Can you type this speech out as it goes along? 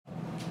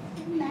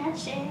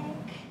Magic.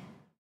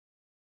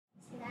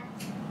 See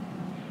that?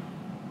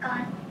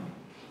 Gone.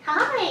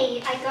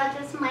 Hi! I got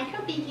these micro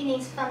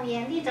bikinis from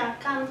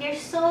Yandy.com. They're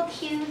so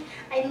cute.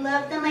 I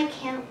love them. I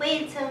can't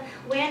wait to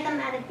wear them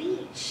at the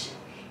beach.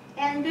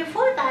 And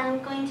before that,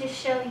 I'm going to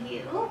show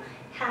you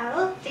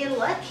how they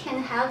look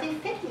and how they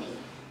fit me.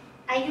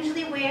 I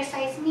usually wear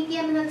size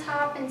medium at the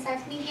top and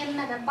size medium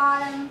at the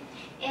bottom.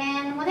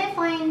 And what I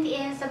find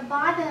is the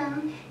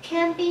bottom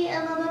can be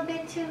a little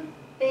bit too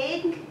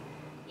big,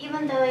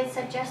 even though it's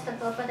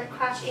adjustable, but the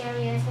crotch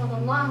area is a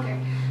little longer.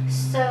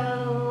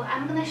 So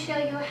I'm going to show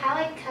you how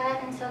I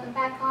cut and sew them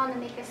back on and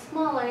make it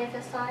smaller if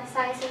the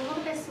size is a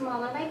little bit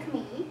smaller like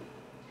me.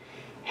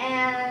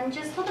 And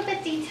just a little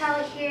bit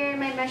detail here.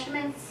 My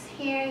measurements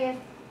here is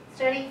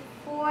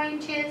 34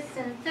 inches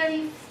and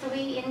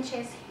 33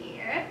 inches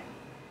here.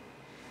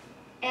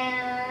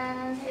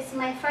 And it's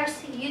my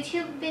first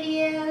YouTube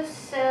video,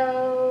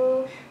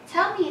 so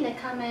tell me in the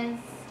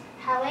comments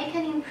how I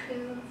can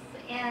improve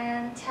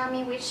and tell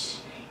me which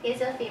is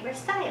your favorite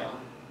style.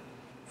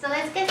 So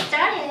let's get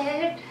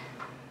started.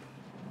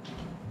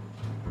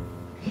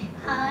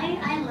 Hi,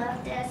 I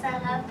love this. I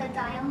love the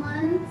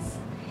diamonds.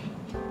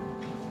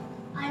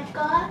 I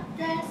got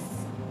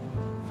this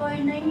for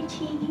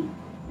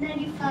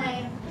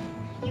 $19.95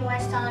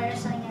 US on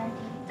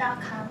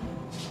Yandy.com.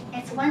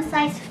 It's one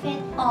size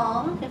fit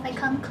all. If I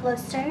come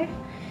closer,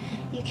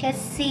 you can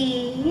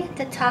see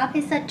the top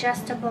is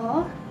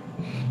adjustable.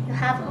 You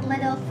have a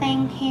little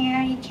thing here.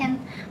 You can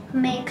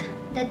make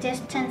the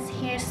distance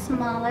here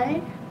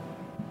smaller.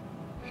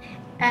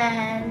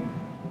 And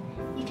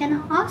you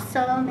can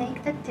also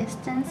make the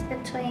distance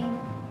between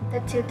the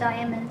two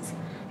diamonds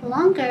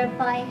longer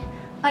by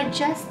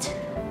adjust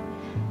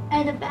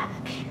at the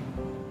back.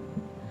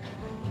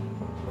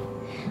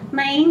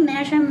 My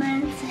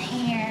measurements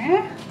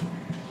here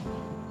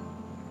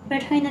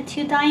between the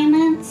two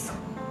diamonds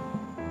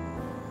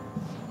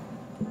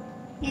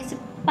is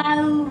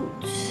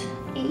about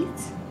 8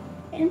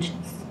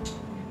 inches.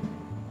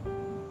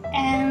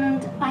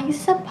 And I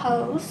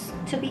suppose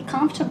to be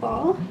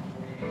comfortable,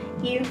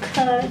 you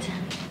could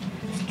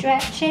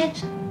stretch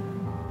it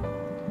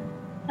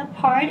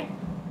apart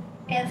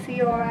if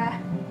your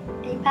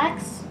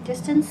apex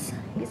distance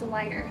is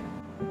wider.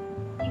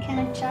 You can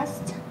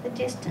adjust the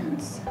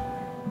distance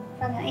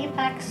from the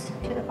apex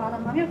to the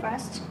bottom of your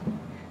breast.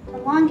 The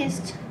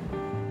longest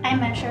I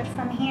measured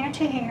from here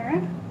to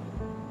here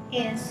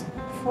is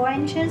 4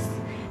 inches,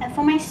 and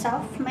for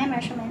myself, my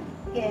measurement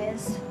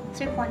is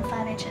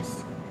 3.5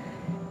 inches.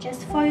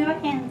 Just for your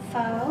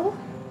info.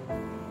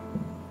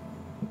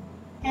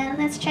 And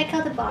let's check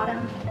out the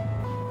bottom.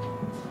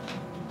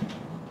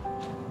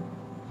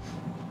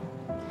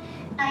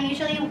 I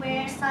usually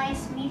wear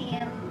size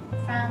medium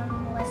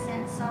from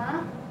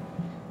Licensa,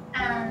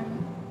 and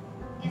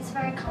it's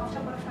very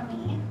comfortable for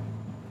me.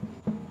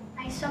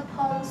 I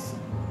suppose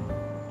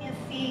if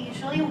you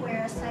usually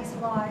wear a size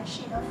large,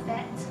 it'll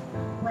fit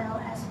well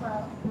as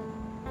well.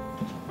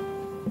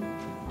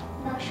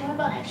 Not sure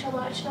about extra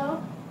large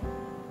though.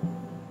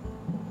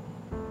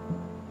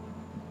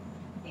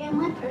 In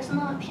my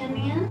personal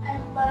opinion, I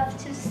love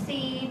to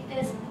see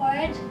this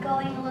part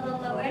going a little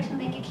lower to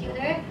make it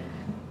cuter.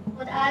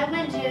 What I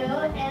would do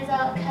is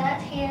I'll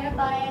cut here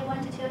by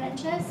 1 to 2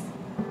 inches.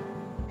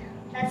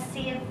 Let's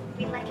see if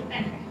we like it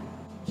better.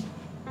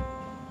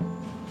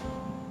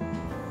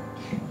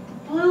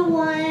 The blue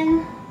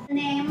one, the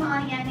name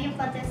on Yandy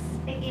for this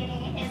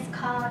bikini is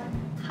called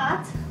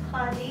Hot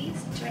Hottie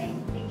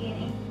String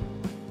Bikini.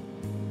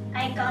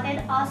 I got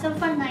it also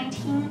for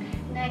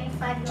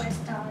 $19.95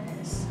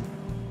 US.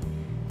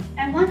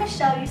 I want to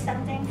show you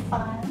something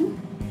fun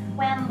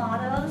when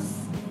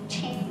models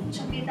change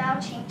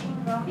without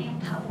changing room in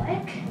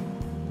public.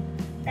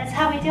 That's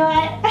how we do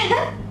it.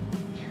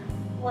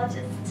 We'll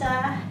just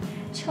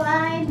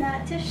try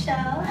not to show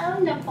our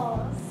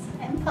nipples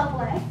in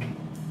public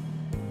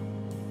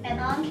and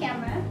on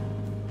camera.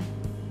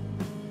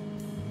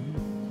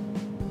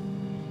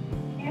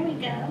 Here we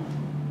go.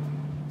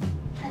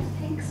 A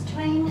pink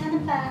string on the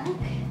back.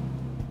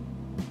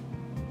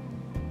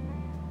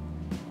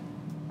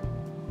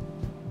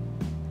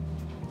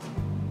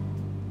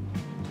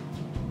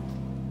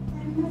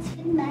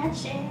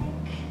 Magic.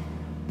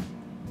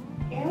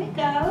 Here we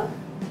go.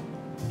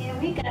 Here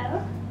we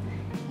go.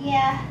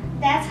 Yeah,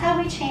 that's how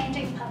we change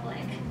in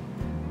public.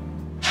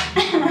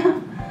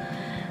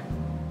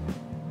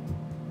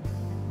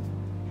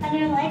 How do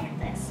you like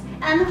this?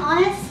 And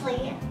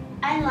honestly,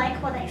 I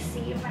like what I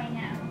see right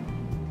now.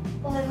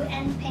 Blue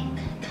and pink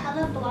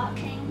color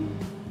blocking.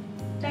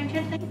 Don't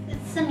you think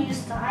it's a new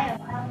style?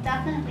 I'll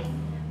definitely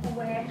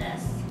wear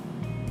this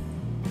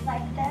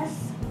like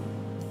this.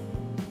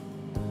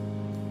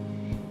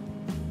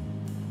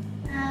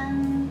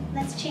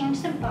 Let's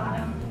change the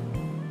bottom.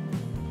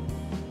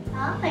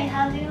 Hi,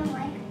 how do you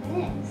like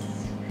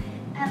this?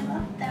 I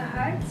love the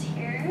hearts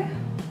here.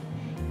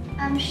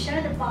 I'm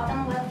sure the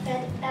bottom will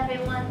fit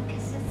everyone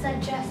because it's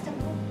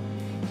adjustable.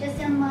 Just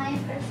in my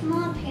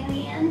personal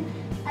opinion,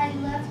 I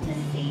love to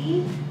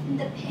see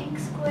the pink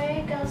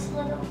square goes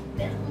a little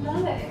bit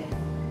lower.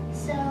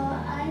 So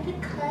tried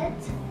to cut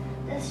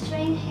the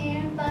string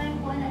hair by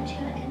 1 or 2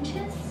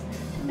 inches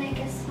to make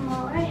it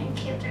smaller and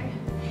cuter.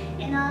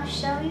 And I'll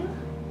show you,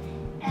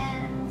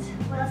 and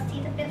we'll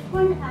see the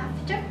before and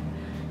after.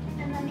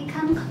 And let me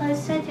come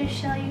closer to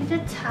show you the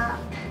top.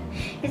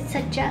 It's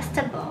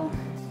adjustable.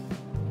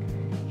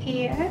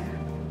 Here,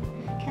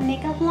 can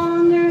make it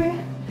longer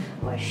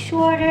or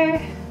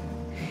shorter.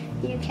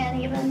 You can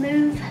even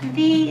move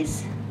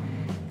these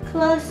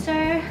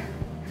closer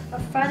or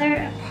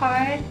further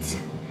apart.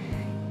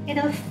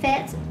 It'll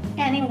fit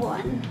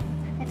anyone.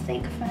 I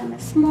think from a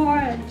small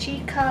or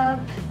G cup.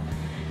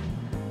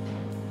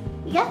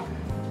 Yeah.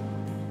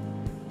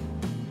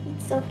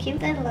 It's so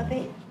cute, I love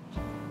it.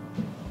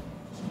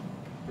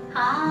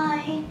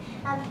 Hi,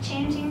 I'm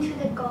changing to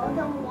the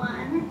golden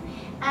one,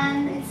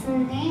 and its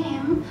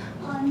name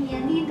on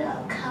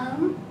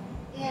Yandy.com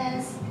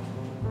is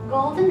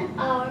Golden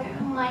Hour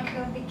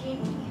Micro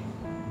Bikini.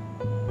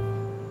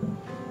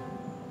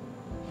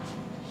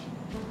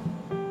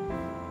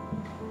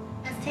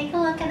 Let's take a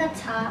look at the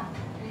top.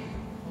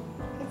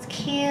 It's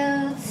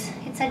cute,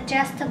 it's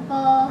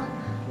adjustable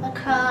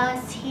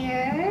across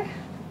here.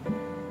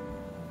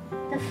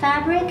 The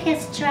fabric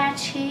is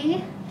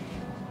stretchy.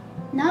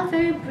 Not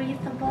very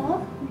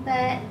breathable,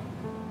 but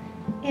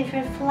it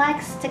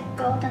reflects the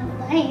golden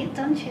light,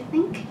 don't you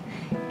think?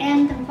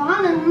 And the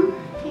bottom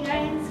here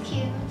is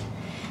cute,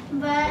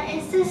 but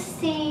it's the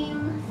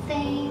same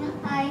thing.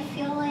 I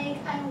feel like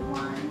I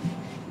want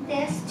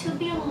this to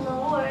be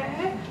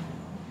lower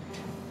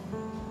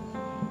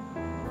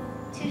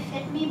to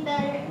fit me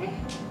better.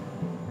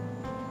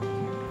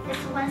 This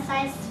one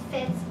size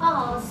fits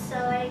all, so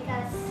I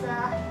guess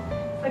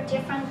for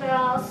different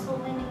girls,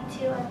 we need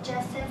to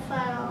adjust it for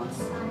our own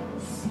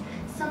size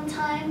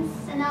sometimes,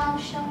 and I'll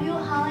show you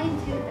how I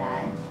do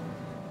that,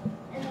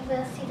 and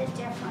we'll see the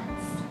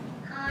difference.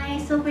 Hi,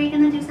 so we're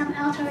gonna do some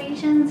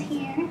alterations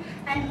here.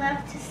 I'd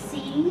love to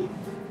see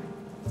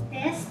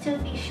this to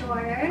be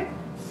shorter,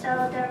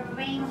 so the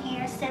ring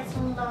here sits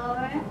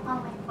lower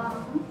on my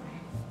bum.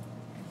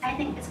 I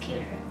think it's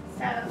cuter.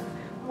 So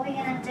what we're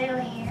gonna do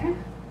here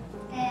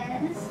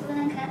is we're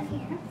gonna cut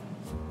here.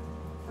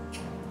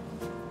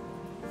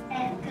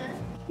 And good.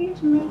 Here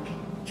to make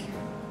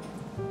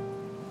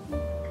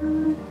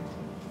good.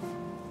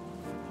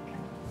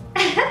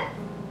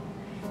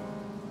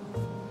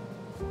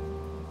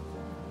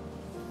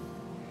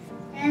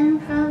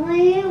 And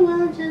probably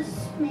we'll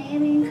just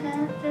maybe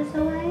cut this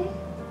away,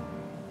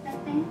 I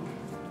think.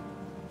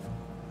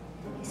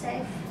 To be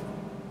safe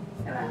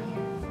around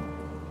here.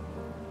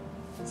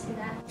 See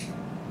that?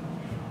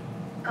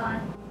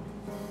 Gone.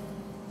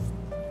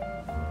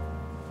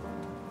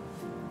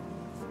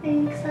 Are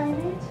you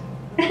excited?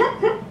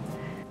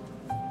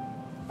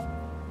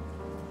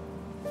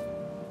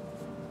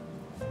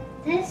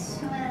 This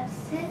will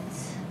sit.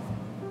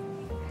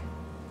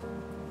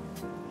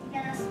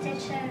 You're gonna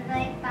stitch it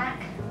right back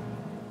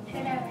to the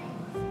ring.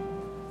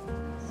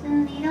 So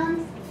knit on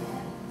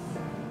skips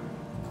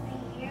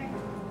right here.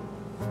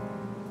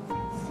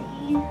 Let's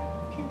see, you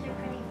can do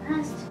pretty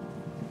fast.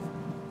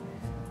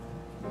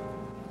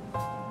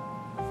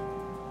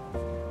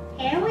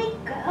 Here we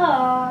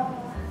go.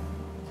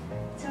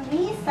 It's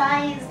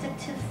resized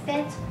to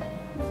fit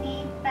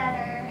me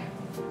better.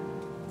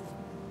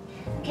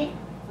 Okay,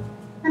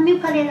 let me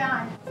put it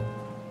on.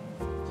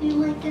 Do you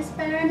like this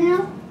better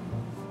now?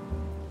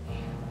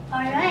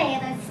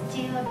 Alright, let's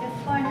do a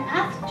before and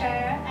after.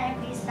 I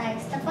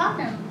resized the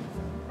bottom.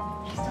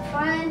 Just the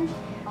front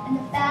and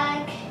the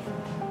back.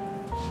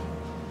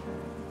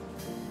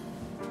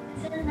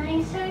 Is it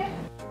nicer?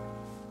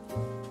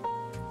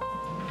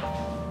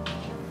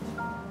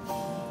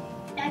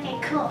 Okay,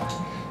 cool.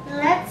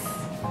 Let's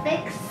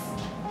fix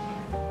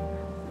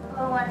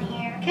the one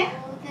here, okay?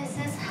 This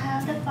is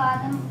how the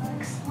bottom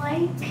looks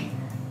like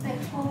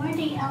before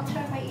the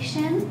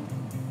alteration.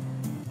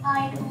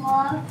 I'd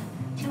love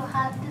to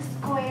have the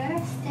square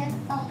sit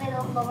a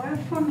little lower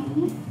for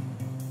me.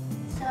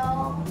 So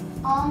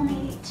I'll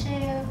need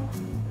to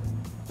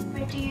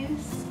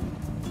reduce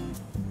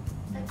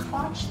the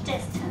crotch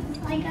distance,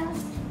 I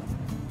guess,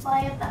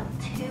 by about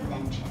 2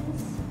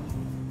 inches.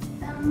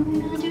 I'm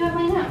gonna do it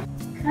right now.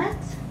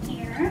 Cut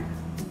here.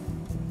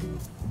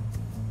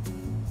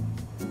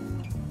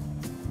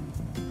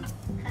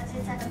 Because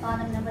it's at the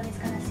bottom, nobody's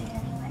gonna see it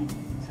anyway.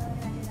 So we're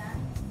gonna do that.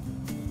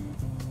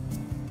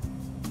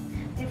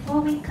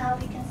 Before we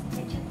cut, we can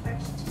stitch it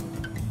first,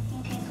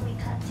 in case we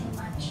cut too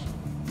much.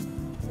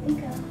 Here we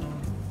go.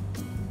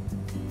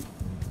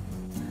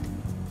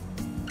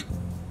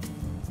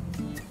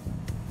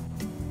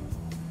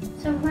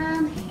 So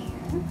around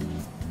here,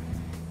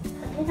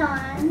 put it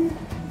on,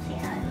 see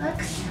how it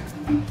looks.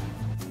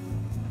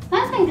 I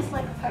think it's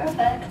like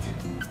perfect.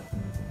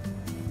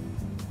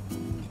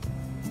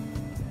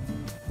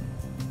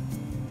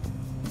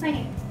 Right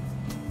here.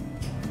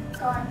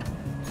 Go on.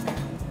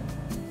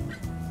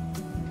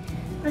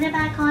 Put it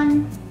back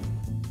on.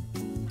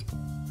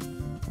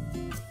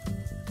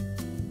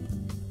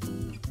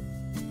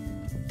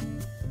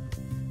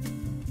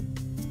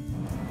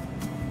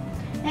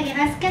 Okay,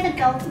 let's get the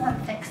gold one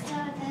fixed. So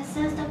this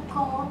this is the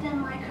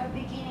golden micro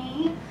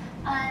bikini,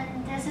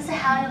 and this is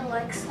how it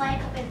looks like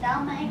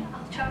without my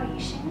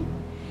alteration.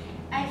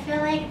 I feel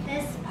like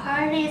this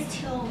part is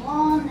too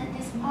long and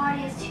this part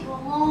is too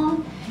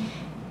long,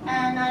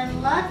 and I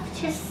love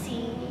to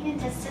see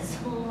this is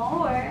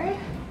lower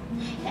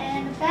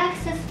and the back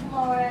is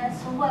lower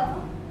as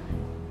well.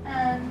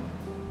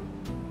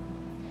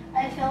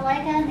 I feel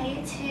like I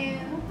need to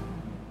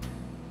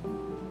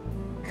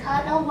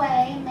cut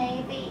away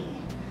maybe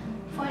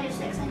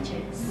 46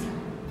 inches.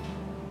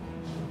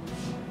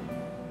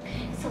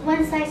 So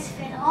one size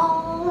fit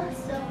all,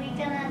 so we're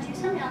gonna do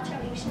some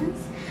alterations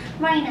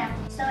right now.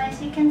 So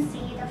as you can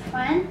see, the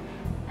front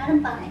and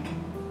the back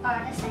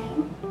are the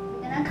same.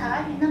 We're gonna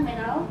cut in the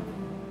middle,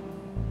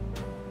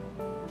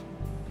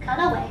 cut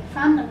away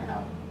from the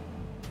middle.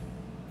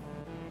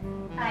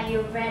 Are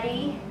you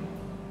ready?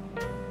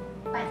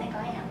 I think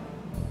I am.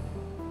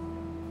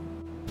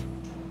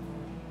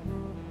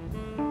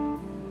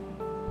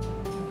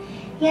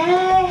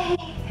 Yay!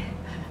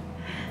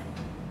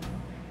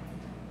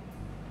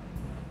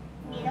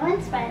 Needle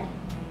and thread.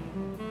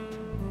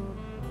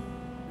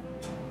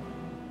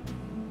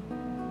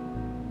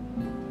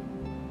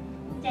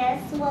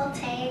 This will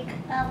take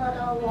a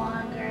little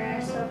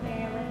longer, so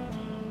bear with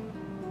me.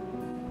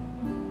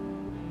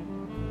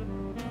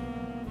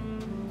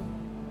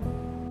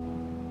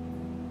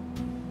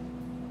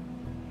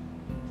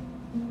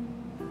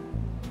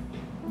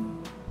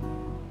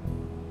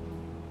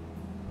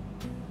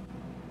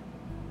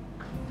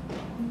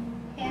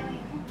 Here we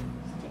go.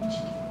 Stitch.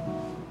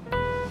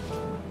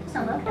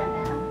 Doesn't look that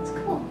bad. It's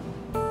cool.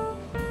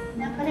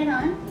 Now put it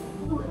on.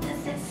 Ooh,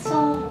 this is so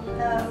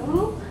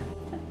low.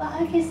 The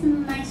back is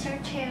nicer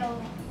too.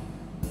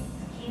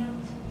 It's cute.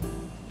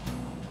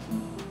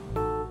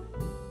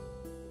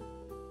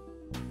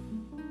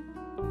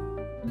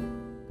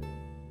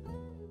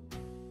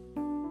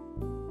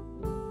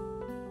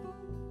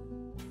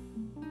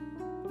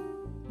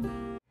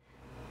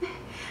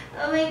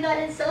 Oh my god,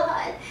 it's so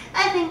hot.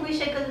 I think we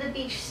should go to the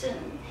beach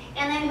soon.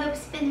 And I hope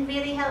it's been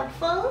really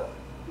helpful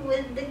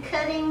with the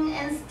cutting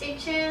and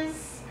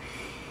stitches.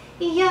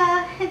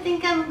 Yeah, I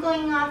think I'm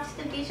going off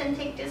to the beach and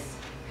take this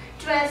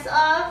dress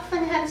off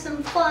and have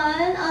some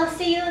fun. I'll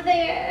see you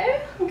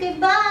there.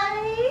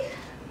 Goodbye.